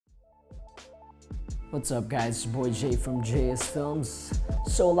What's up guys, it's your boy Jay from JSFILMZ.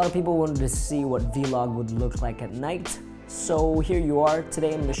 So a lot of people wanted to see what vlog would look like at night. So here you are.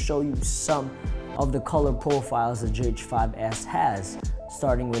 Today I'm going to show you some of the color profiles the GH5s has.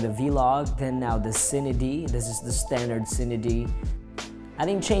 Starting with a vlog, then now the CINE-D. This is the standard CINE-D. I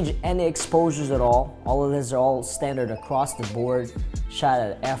didn't change any exposures at all. All of these are all standard across the board. Shot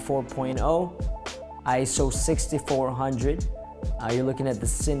at f4.0, ISO 6400. You're looking at the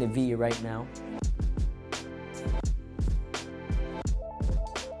CINE-V right now.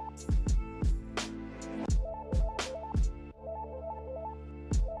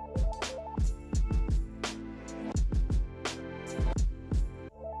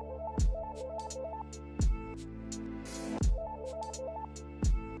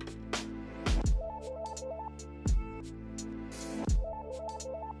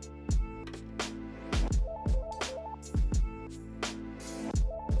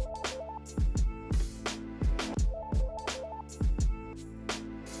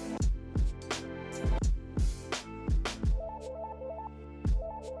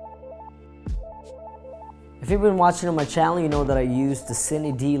 If you've been watching on my channel, you know that I use the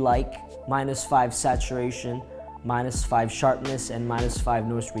CINE-D like -5 saturation, -5 sharpness, and -5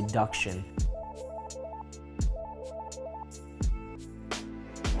 noise reduction.